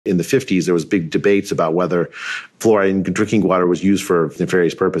In the 50s, there was big debates about whether fluoride in drinking water was used for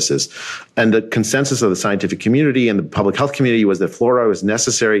nefarious purposes. And the consensus of the scientific community and the public health community was that fluoride was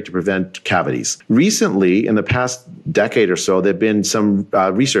necessary to prevent cavities. Recently, in the past decade or so, there have been some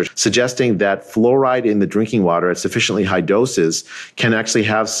research suggesting that fluoride in the drinking water at sufficiently high doses can actually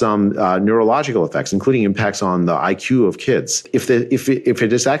have some neurological effects, including impacts on the IQ of kids. If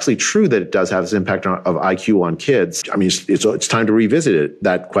it is actually true that it does have this impact of IQ on kids, I mean, it's time to revisit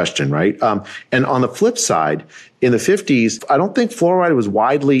that question, right? And on the flip side, in the 50s, I don't think fluoride was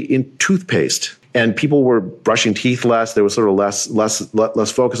widely in toothpaste. And people were brushing teeth less. There was sort of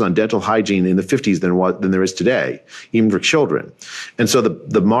less focus on dental hygiene in the 50s than there is today, even for children. And so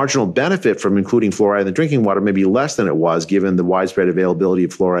the marginal benefit from including fluoride in the drinking water may be less than it was given the widespread availability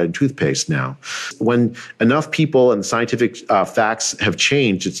of fluoride in toothpaste now. When enough people and scientific facts have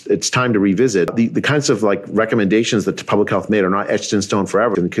changed, it's time to revisit. The kinds of recommendations that public health made are not etched in stone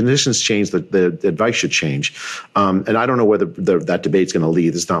forever. When the conditions change, the advice should change. And I don't know where that debate's going to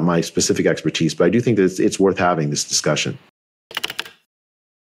lead. It's not my specific expertise, but I do think that it's worth having this discussion.